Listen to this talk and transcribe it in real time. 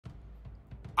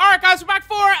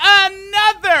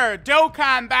Another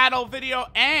Dokkan battle video,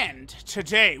 and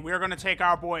today we're going to take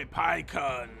our boy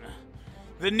Pikkon,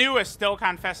 the newest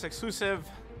Dokkan Fest exclusive.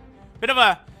 Bit of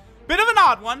an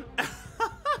odd one.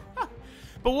 But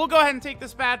we'll go ahead and take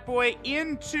this bad boy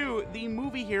into the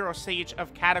movie hero stage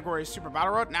of category Super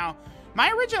Battle Road. Now,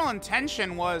 my original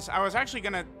intention was I was actually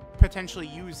going to potentially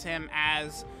use him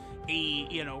as a,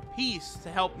 piece to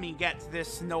help me get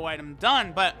this no item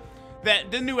done, but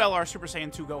the new LR Super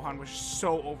Saiyan 2 Gohan was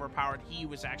so overpowered, he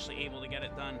was actually able to get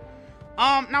it done.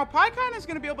 Now, Pikkon is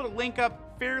going to be able to link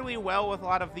up fairly well with a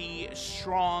lot of the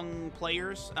strong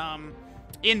players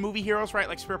in movie heroes, right?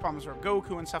 Like Spirit Bomb Reserve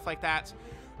Goku and stuff like that.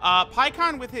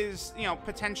 Pikkon, with his,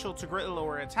 potential to greatly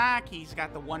lower attack, he's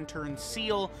got the one-turn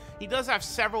seal. He does have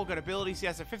several good abilities. He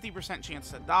has a 50%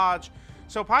 chance to dodge.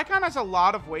 So Pikkon has a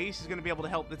lot of ways he's going to be able to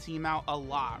help the team out a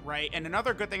lot, right? And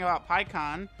another good thing about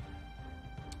Pikkon,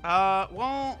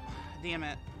 well, damn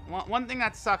it. One thing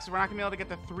that sucks is we're not going to be able to get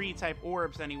the 3-type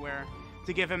orbs anywhere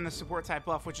to give him the support-type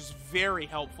buff, which is very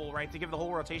helpful, right? To give the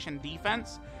whole rotation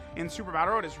defense in Super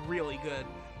Battle Road is really good.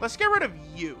 Let's get rid of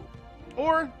you.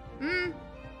 Or,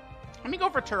 let me go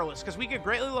for Turles, because we could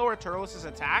greatly lower Turles'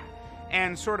 attack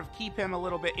and sort of keep him a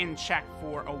little bit in check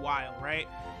for a while, right?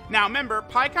 Now, remember,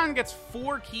 Pikkon gets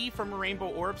 4 ki from a Rainbow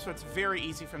Orb, so it's very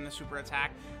easy from the super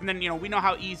attack. And then, we know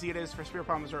how easy it is for Spirit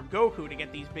Bomb Reserve Goku to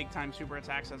get these big-time super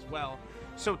attacks as well.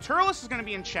 So Turles is going to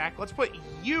be in check. Let's put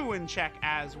you in check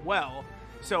as well.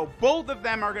 So both of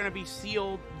them are going to be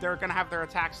sealed. They're going to have their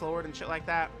attacks lowered and shit like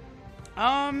that.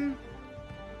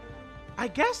 I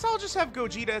guess I'll just have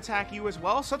Gogeta attack you as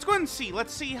well. So let's go ahead and see.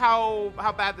 Let's see how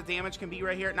bad the damage can be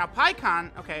right here. Now,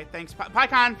 Pikkon, okay, thanks.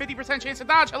 Pikkon, 50% chance to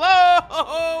dodge.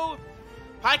 Hello!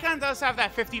 Pikkon does have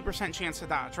that 50% chance to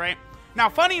dodge, right? Now,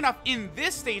 funny enough, in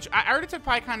this stage, I already took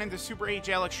Pikkon into Super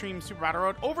AGL Extreme Super Battle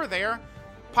Road. Over there,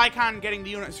 Pikkon getting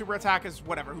the unit super attack is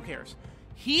whatever, who cares?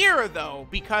 Here, though,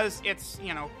 because it's,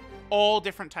 all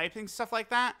different types and stuff like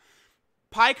that,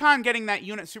 Pikkon getting that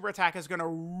unit super attack is going to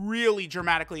really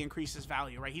dramatically increase his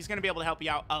value, right? He's going to be able to help you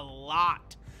out a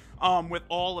lot with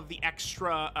all of the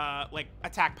extra,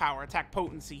 attack power, attack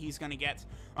potency he's going to get,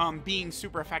 being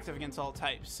super effective against all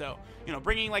types. So,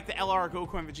 bringing, the LR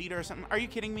Goku and Vegeta or something. Are you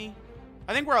kidding me?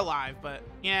 I think we're alive, but,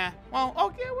 yeah. Well,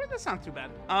 okay, well, that's not too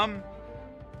bad.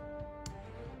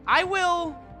 I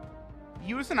will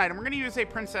use an item. We're going to use a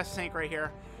Princess Tank right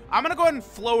here. I'm going to go ahead and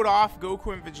float off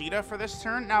Goku and Vegeta for this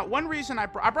turn. Now, one reason I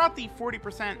brought the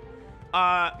 40%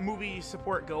 movie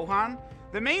support Gohan.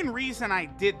 The main reason I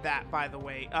did that, by the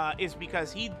way, is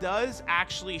because he does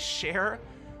actually share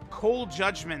Cold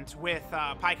Judgment with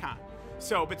Pikkon.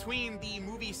 So between the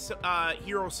movie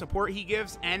hero support he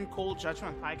gives and Cold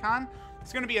Judgment with Pikkon,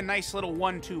 it's going to be a nice little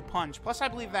 1-2 punch. Plus, I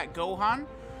believe that Gohan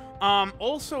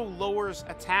also lowers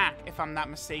attack, if I'm not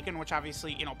mistaken, which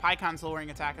obviously, Pikkon's lowering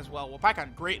attack as well. Well,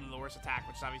 Pikkon greatly lowers attack,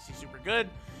 which is obviously super good.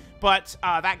 But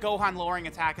that Gohan lowering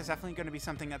attack is definitely going to be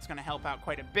something that's going to help out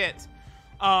quite a bit.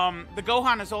 The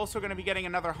Gohan is also going to be getting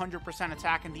another 100%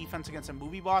 attack and defense against a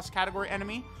movie boss category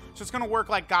enemy. So it's going to work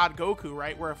like God Goku,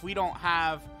 right? Where if we don't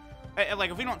have,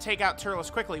 if we don't take out Turles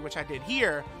quickly, which I did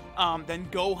here, then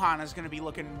Gohan is going to be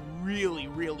looking really,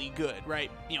 really good,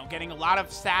 right? Getting a lot of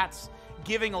stats,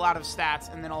 giving a lot of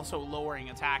stats, and then also lowering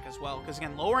attack as well. Because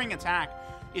again, lowering attack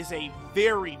is a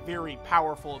very, very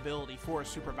powerful ability for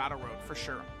Super Battle Road, for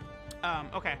sure.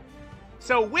 Okay.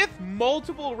 So with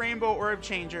multiple Rainbow Orb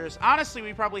Changers, honestly,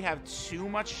 we probably have too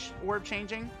much orb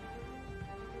changing.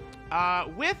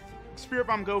 With Spirit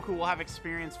Bomb Goku, we'll have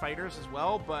experienced fighters as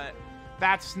well, but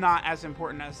that's not as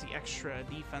important as the extra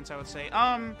defense, I would say.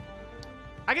 I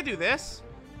could do this.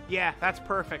 Yeah, that's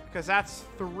perfect, because that's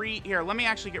 3... Here, let me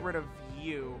actually get rid of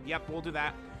you. Yep, we'll do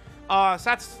that. So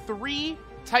that's 3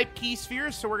 type key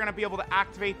spheres, so we're going to be able to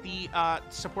activate the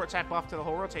support type buff to the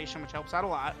whole rotation, which helps out a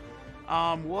lot.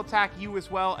 We'll attack you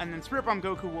as well, and then Spirit Bomb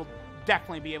Goku will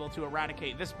definitely be able to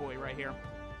eradicate this boy right here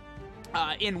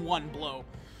in one blow.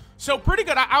 So pretty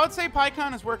good. I would say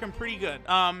Pikkon is working pretty good.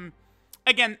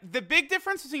 Again, the big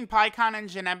difference between Pikkon and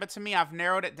Janemba, to me, I've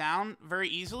narrowed it down very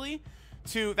easily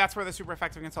to, that's where the super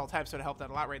effective against all types, so it helped out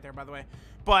a lot right there, by the way.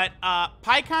 But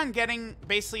Pikkon getting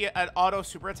basically an auto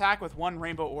super attack with 1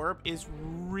 Rainbow Orb is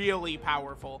really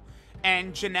powerful.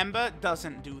 And Janemba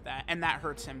doesn't do that, and that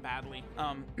hurts him badly.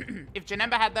 If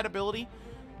Janemba had that ability,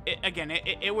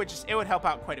 it would help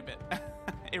out quite a bit.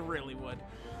 It really would.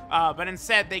 But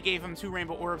instead, they gave him 2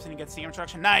 Rainbow Orbs, and he gets the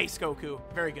instruction. Nice, Goku.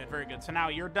 Very good, very good. So now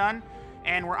you're done,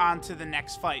 and we're on to the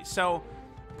next fight. So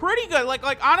pretty good.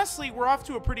 Honestly, we're off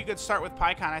to a pretty good start with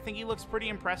Pikkon. I think he looks pretty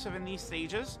impressive in these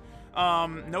stages.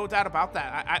 No doubt about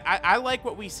that. I like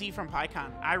what we see from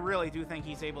Pikkon. I really do think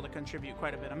he's able to contribute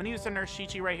quite a bit. I'm going to use the Nurse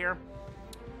Chi-Chi right here.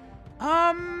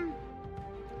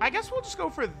 I guess we'll just go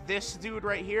for this dude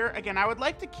right here. Again, I would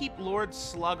like to keep Lord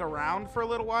Slug around for a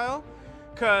little while,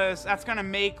 because that's going to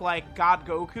make, like, God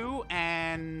Goku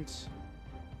and...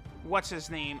 what's his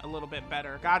name a little bit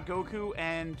better. God Goku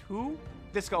and who?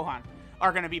 This Gohan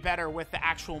are going to be better with the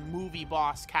actual movie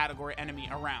boss category enemy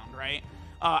around, right?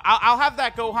 I'll have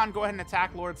that Gohan go ahead and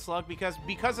attack Lord Slug because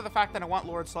of the fact that I want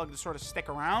Lord Slug to sort of stick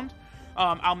around.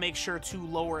 I'll make sure to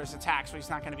lower his attack so he's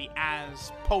not going to be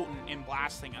as potent in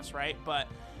blasting us, right? But,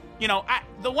 you know,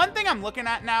 the one thing I'm looking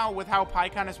at now with how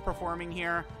Pikkon is performing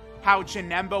here, how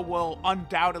Janemba will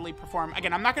undoubtedly perform.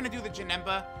 Again, I'm not going to do the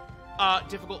Janemba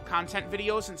difficult content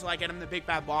videos until I get him the Big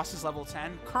Bad Bosses level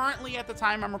 10. Currently, at the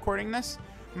time I'm recording this,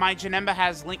 my Janemba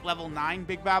has Link level 9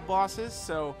 Big Bad Bosses,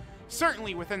 so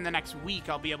certainly within the next week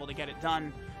I'll be able to get it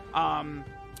done.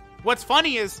 What's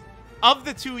funny is, of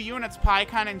the two units,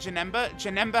 Pikkon and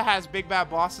Janemba has Big Bad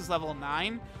Bosses level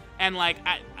 9, and like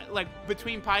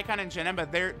between Pikkon and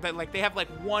Janemba, they have like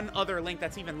one other Link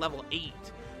that's even level 8.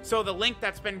 So the Link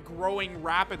that's been growing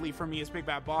rapidly for me is Big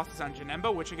Bad Bosses on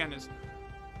Janemba, which again is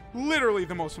literally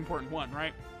the most important one,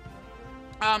 right?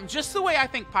 Just the way I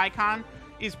think Pikkon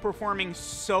is performing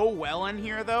so well in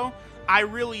here, though, I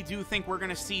really do think we're going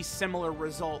to see similar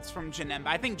results from Janemba.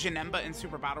 I think Janemba in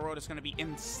Super Battle Road is going to be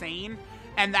insane,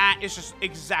 and that is just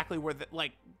exactly where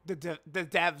the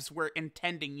devs were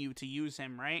intending you to use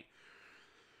him, right?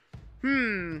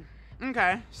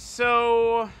 Okay,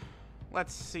 so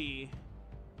let's see.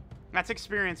 That's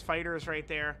experienced fighters right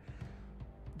there.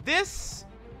 This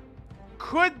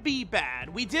could be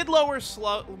bad. We did lower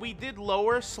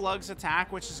Slug's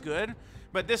attack, which is good,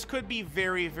 but this could be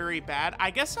very, very bad.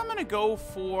 I guess I'm gonna go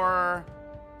for...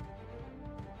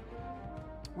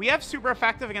 we have super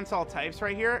effective against all types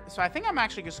right here, so I think I'm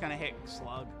actually just gonna hit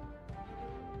Slug.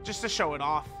 Just to show it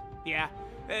off. Yeah.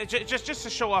 Just to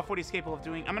show off what he's capable of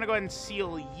doing. I'm gonna go ahead and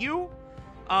seal you.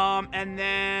 And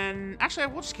then... actually,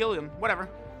 we'll just kill him. Whatever.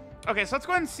 Okay, so let's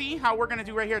go ahead and see how we're gonna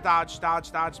do right here. Dodge,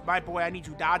 dodge, dodge. My boy, I need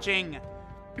you dodging.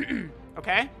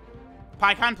 Okay?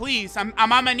 Pikkon, please. I'm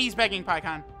on my knees begging,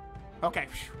 Pikkon. Okay.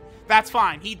 That's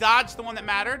fine. He dodged the one that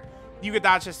mattered. You could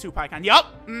dodge this too, Pikkon.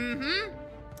 Yup. Mm-hmm.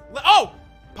 Oh!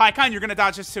 Pikkon, you're gonna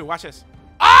dodge this too. Watch this.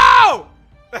 Oh!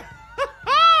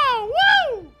 Oh!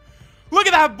 Woo! Look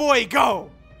at that boy go!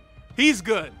 He's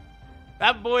good.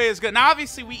 That boy is good. Now,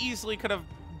 obviously, we easily could have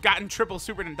gotten triple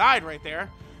supered and died right there.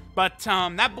 But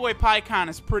that boy Pikkon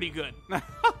is pretty good.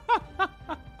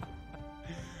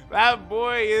 That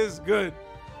boy is good.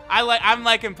 I'm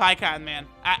liking Pikkon, man.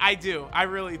 I do. I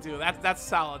really do. That's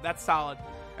solid. That's solid.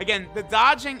 Again, the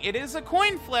dodging, it is a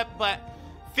coin flip, but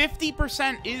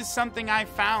 50% is something I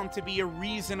found to be a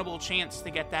reasonable chance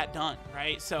to get that done,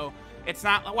 right? So it's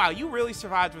not... wow, you really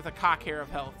survived with a cock hair of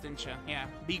health, didn't you? Yeah,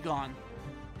 be gone.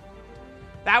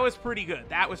 That was pretty good.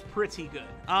 That was pretty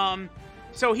good.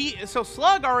 So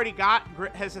Slug already got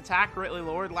his attack greatly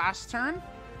lowered last turn.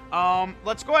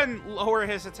 Let's go ahead and lower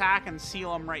his attack and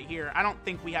seal him right here. I don't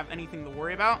think we have anything to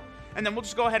worry about. And then we'll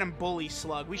just go ahead and bully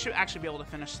Slug. We should actually be able to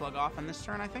finish Slug off on this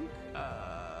turn, I think.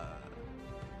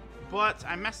 But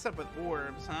I messed up with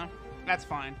orbs, huh? That's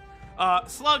fine.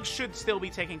 Slug should still be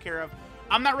taken care of.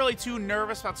 I'm not really too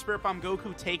nervous about Spirit Bomb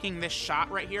Goku taking this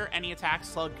shot right here. Any attack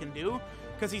Slug can do.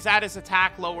 Because he's had his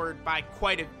attack lowered by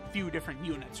quite a few different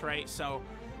units, right? So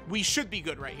we should be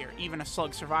good right here. Even if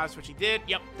Slug survives, which he did.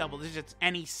 Yep, double digits,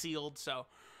 and he's sealed. So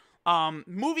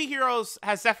Movie Heroes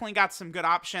has definitely got some good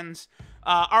options.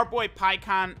 Our boy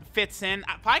Pikkon fits in.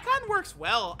 Pikkon works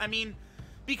well. I mean,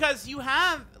 because you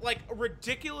have, like,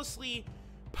 ridiculously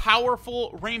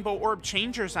powerful Rainbow Orb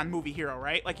changers on Movie Hero,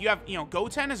 right? Like, you have, you know,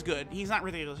 Goten is good. He's not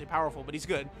ridiculously powerful, but he's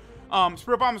good.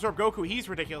 Spirit Bomb Absorb Goku, he's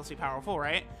ridiculously powerful,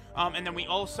 right? And then we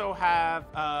also have,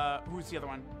 who's the other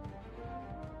one?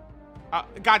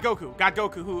 God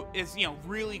Goku, who is, you know,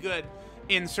 really good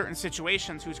in certain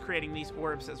situations, who's creating these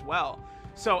orbs as well.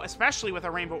 So, especially with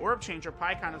a Rainbow Orb Changer,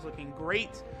 Pikkon is looking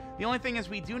great. The only thing is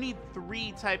we do need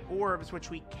 3 type orbs, which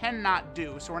we cannot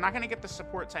do. So, we're not going to get the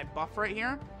support type buff right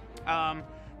here.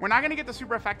 We're not going to get the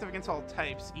super effective against all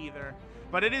types either.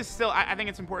 But it is still, I think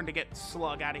it's important to get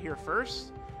Slug out of here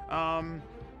first.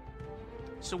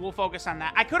 So we'll focus on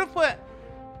that. I could have put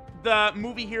the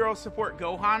Movie Hero support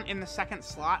Gohan in the second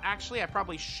slot, actually. I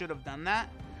probably should have done that.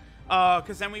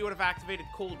 Because then we would have activated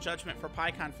Cold Judgment for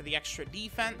Pikkon for the extra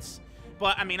defense.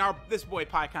 But, I mean, this boy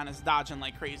Pikkon is dodging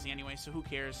like crazy anyway, so who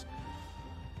cares?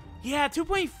 Yeah,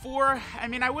 2.4. I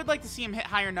mean, I would like to see him hit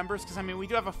higher numbers because, I mean, we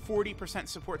do have a 40%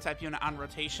 support type unit on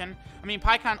rotation. I mean,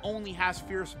 Pikkon only has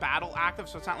Fierce Battle active,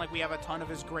 so it's not like we have a ton of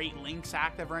his Great Links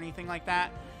active or anything like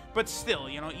that. But still,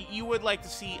 you know, you would like to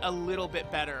see a little bit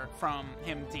better from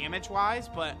him damage-wise,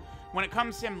 but when it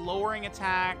comes to him lowering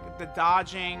attack, the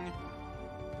dodging.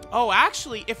 Oh,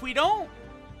 actually, if we don't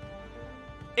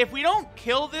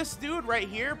kill this dude right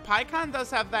here, Pikkon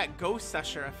does have that Ghost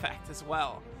Usher effect as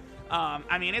well.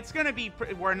 I mean, it's gonna be,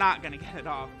 we're not gonna get it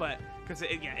off, but because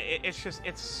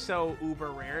it's so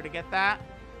uber rare to get that.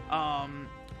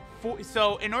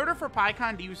 So in order for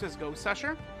Pikkon to use his Ghost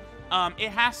Usher, it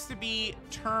has to be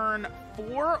turn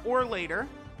 4 or later,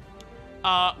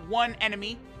 one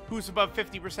enemy who's above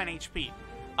 50% HP.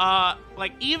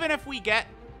 Like, even if we get,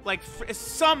 like,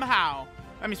 somehow,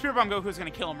 I mean, Spirit Bomb Goku is going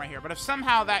to kill him right here, but if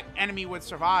somehow that enemy would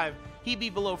survive, he'd be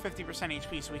below 50%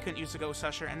 HP, so we couldn't use the Ghost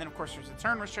Usher. And then, of course, there's a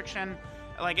turn restriction.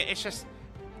 Like, it's just,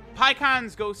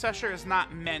 Pikkon's Ghost Usher is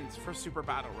not meant for Super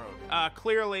Battle Road.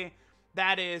 Clearly,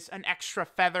 that is an extra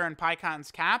feather in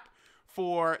Pikkon's cap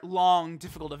for long,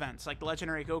 difficult events, like the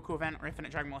Legendary Goku event or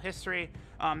Infinite Dragon Ball History.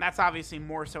 That's obviously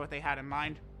more so what they had in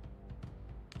mind.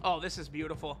 Oh, this is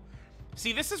beautiful.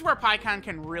 See, this is where Pikkon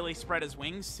can really spread his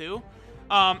wings, too.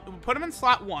 We'll put him in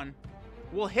slot 1.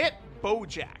 We'll hit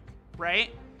Bojack,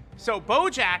 right? So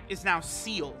Bojack is now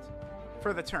sealed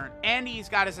for the turn, and he's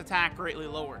got his attack greatly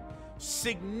lowered,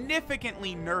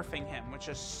 significantly nerfing him, which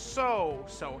is so,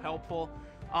 so helpful.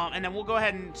 And then we'll go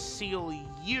ahead and seal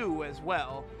you as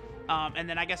well. And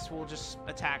then I guess we'll just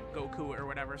attack Goku or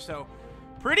whatever. So,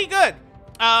 pretty good.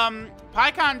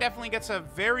 Pikkon definitely gets a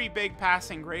very big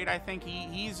passing grade. I think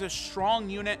he's a strong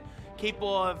unit,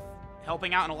 capable of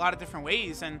helping out in a lot of different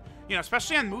ways. And, you know,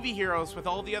 especially on movie heroes with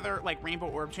all the other, like, Rainbow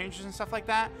Orb changes and stuff like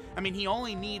that. I mean, he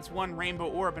only needs one Rainbow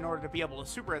Orb in order to be able to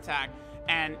super attack.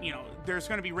 And, you know, there's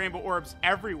going to be Rainbow Orbs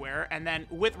everywhere. And then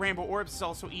with Rainbow Orbs, it's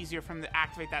also easier for him to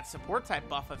activate that support type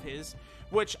buff of his.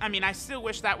 Which, I mean, I still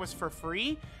wish that was for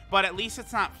free. But at least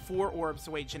it's not 4 orbs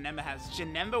the way Janemba has.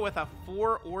 Janemba with a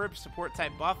 4 orb support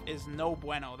type buff is no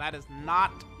bueno. That is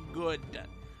not good.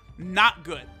 Not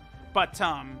good. But,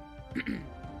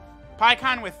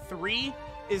 Pikkon with 3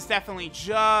 is definitely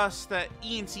just the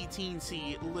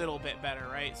eensy-teensy little bit better,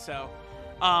 right? So,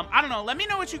 I don't know. Let me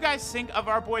know what you guys think of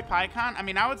our boy Pikkon. I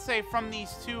mean, I would say from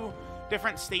these 2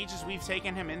 different stages we've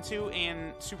taken him into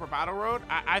in Super Battle Road,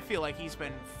 I feel like he's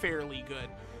been fairly good.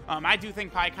 I do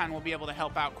think Pikkon will be able to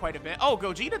help out quite a bit. Oh,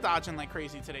 Gogeta dodging like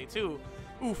crazy today, too.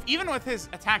 Oof, even with his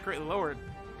attack greatly lowered,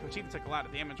 Gogeta took a lot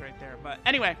of damage right there. But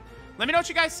anyway, let me know what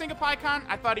you guys think of Pikkon.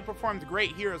 I thought he performed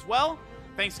great here as well.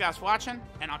 Thanks, guys, for watching,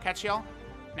 and I'll catch y'all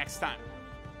next time.